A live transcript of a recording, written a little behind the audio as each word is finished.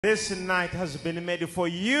This night has been made for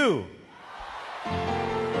you,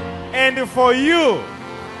 and for you,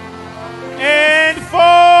 and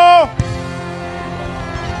for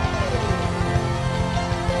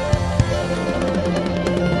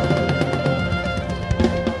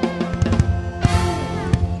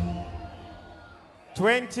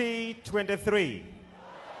 (2023).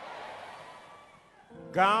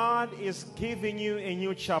 God is giving you a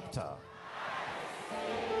new chapter.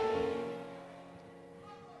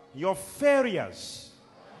 Your failures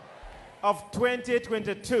of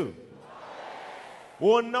 2022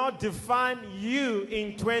 will not define you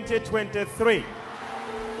in 2023.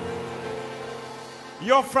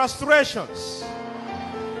 Your frustrations,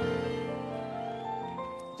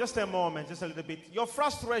 just a moment, just a little bit. Your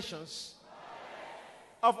frustrations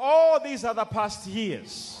of all these other past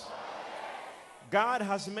years, God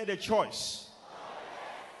has made a choice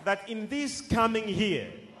that in this coming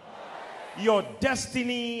year, your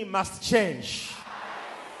destiny must change.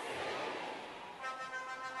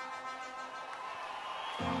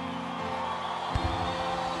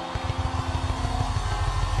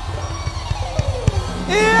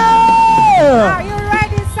 Yeah! Are you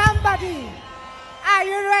ready, somebody? Are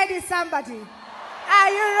you ready, somebody? Are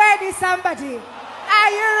you ready, somebody? Are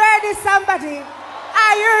you ready, somebody?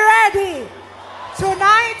 Are you ready?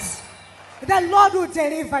 Tonight, the Lord will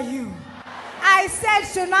deliver you. I said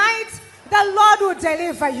tonight, the Lord will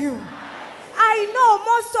deliver you. I know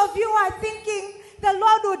most of you are thinking, the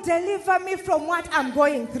Lord will deliver me from what I'm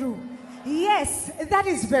going through. Yes, that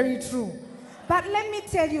is very true. But let me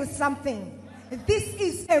tell you something. This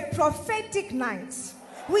is a prophetic night.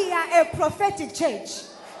 We are a prophetic church.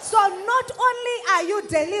 So not only are you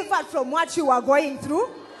delivered from what you are going through,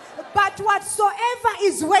 but whatsoever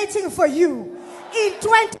is waiting for you in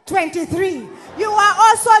 2023, you are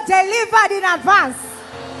also delivered in advance.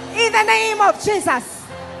 In the name of Jesus.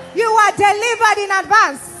 You are delivered in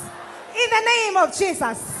advance. In the name of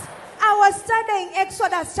Jesus. I was studying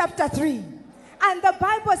Exodus chapter 3. And the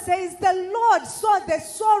Bible says the Lord saw the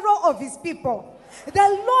sorrow of his people. The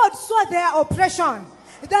Lord saw their oppression.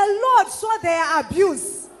 The Lord saw their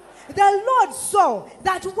abuse. The Lord saw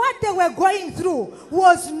that what they were going through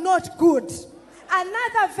was not good.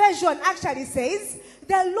 Another version actually says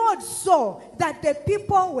the Lord saw that the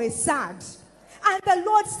people were sad. And the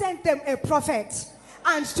Lord sent them a prophet.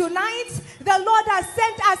 And tonight, the Lord has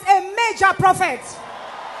sent us a major prophet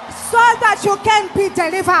so that you can be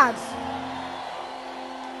delivered.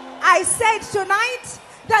 I said tonight,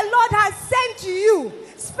 the Lord has sent you,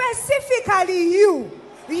 specifically you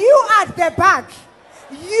at the back.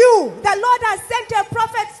 You, the Lord has sent a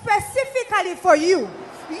prophet specifically for you.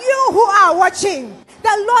 You who are watching,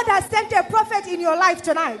 the Lord has sent a prophet in your life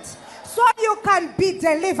tonight so you can be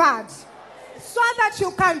delivered. So that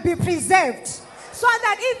you can be preserved. So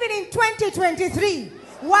that even in 2023,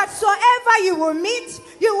 whatsoever you will meet,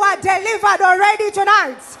 you are delivered already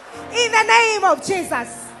tonight. In the name of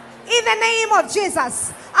Jesus. In the name of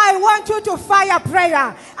Jesus. I want you to fire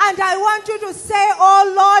prayer. And I want you to say,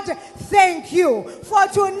 oh Lord, thank you. For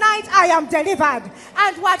tonight I am delivered.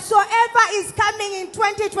 And whatsoever is coming in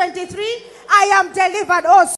 2023, I am delivered also.